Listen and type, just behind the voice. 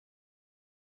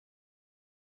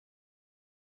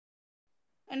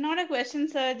Not a question,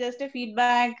 sir, just a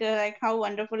feedback, like how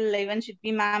wonderful even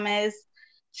Shilpi ma'am is.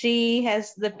 She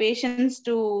has the patience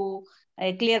to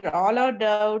clear all our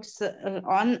doubts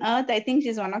on earth. I think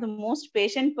she's one of the most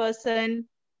patient person,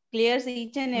 clears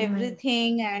each and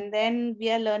everything, and then we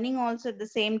are learning also at the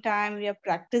same time. We are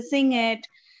practicing it,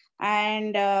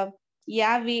 and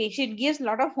yeah, she gives a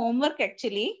lot of homework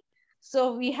actually.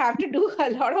 So we have to do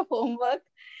a lot of homework,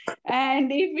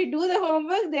 and if we do the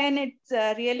homework, then it's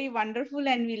really wonderful,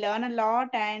 and we learn a lot,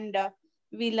 and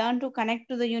we learn to connect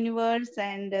to the universe,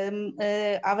 and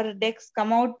our decks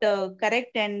come out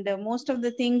correct, and most of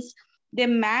the things, they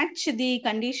match the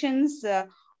conditions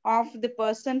of the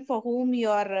person for whom you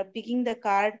are picking the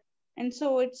card. And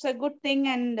so it's a good thing,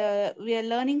 and we are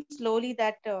learning slowly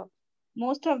that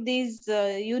most of these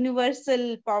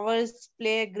universal powers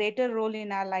play a greater role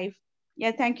in our life.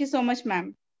 Yeah, thank you so much,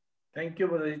 ma'am. Thank you,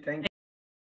 Balaji. Thank you.